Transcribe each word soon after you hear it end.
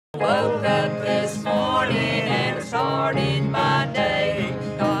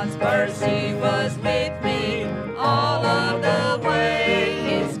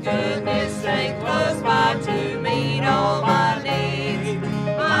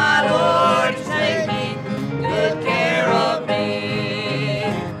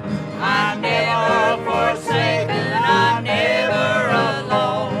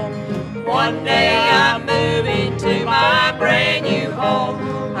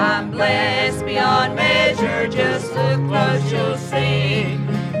I'm blessed beyond measure, just look close, you'll see.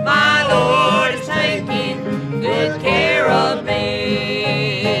 My Lord is taking good care of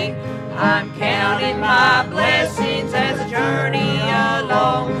me. I'm counting my blessings as I journey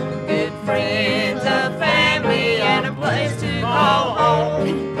along. Good friends, a family, and a place to call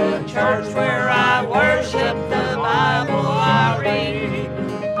home. The church where I worship, the Bible I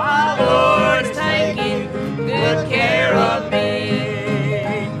read. My Lord is taking good care of me.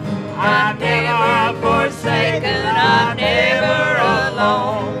 I'm never forsaken, I'm never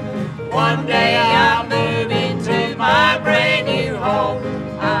alone. One day I'm moving to my brand new home.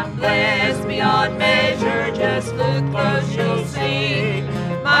 I'm blessed beyond measure, just look close, you'll see.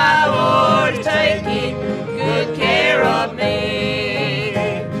 My Lord is taking good care of me.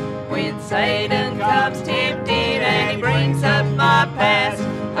 When Satan comes tempted and he brings up my past,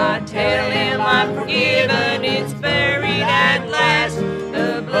 I tell him I'm forgiven, it's buried at last.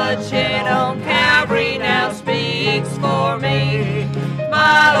 The bloodshed on Calvary now speaks for me.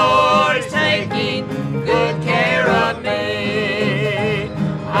 My Lord is taking good care of me.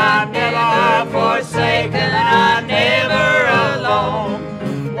 I'm never forsaken, I'm never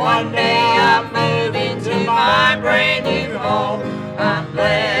alone. One day I'm moving to my brand new home. I'm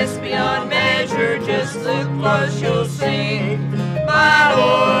blessed beyond measure, just look close, you'll see. My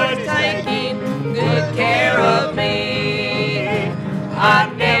Lord is taking good care of me.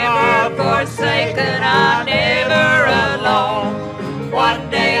 I'm never forsaken, I'm never alone. One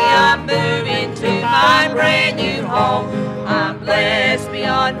day I'm moving to my brand new home. I'm blessed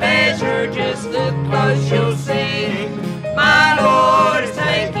beyond measure, just look close, you'll see. My Lord is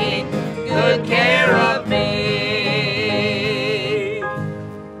taking good care of me.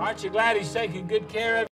 Aren't you glad He's taking good care of you?